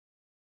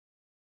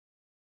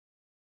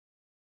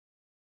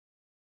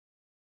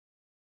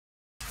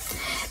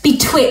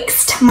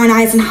Betwixt mine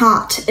eyes and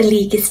heart a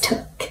league is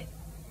took,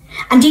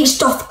 and each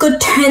doth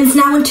good turns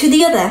now unto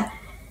the other.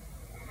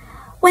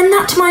 When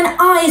that mine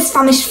eye is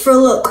famished for a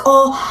look,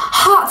 or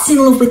heart's in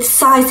love with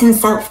sighs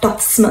himself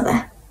doth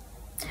smother,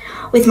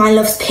 with my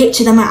love's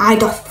picture then my eye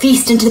doth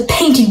feast, and to the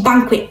painted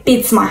banquet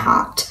bids my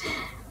heart.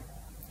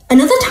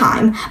 Another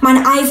time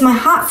mine eye is my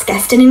heart's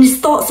guest, and in his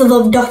thoughts of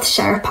love doth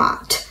share a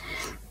part.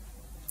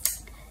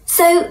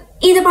 So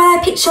either by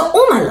thy picture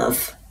or my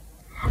love,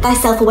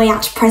 thyself away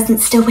at present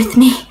still with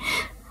me,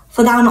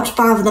 for thou not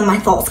farther than my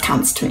thoughts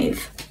canst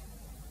move.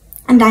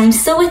 And I am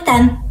still with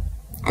them,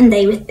 and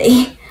they with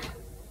thee.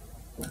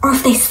 Or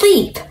if they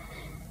sleep,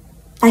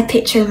 thy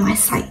picture in my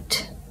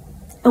sight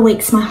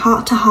awakes my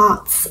heart to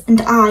hearts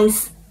and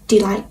eyes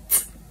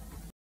delight.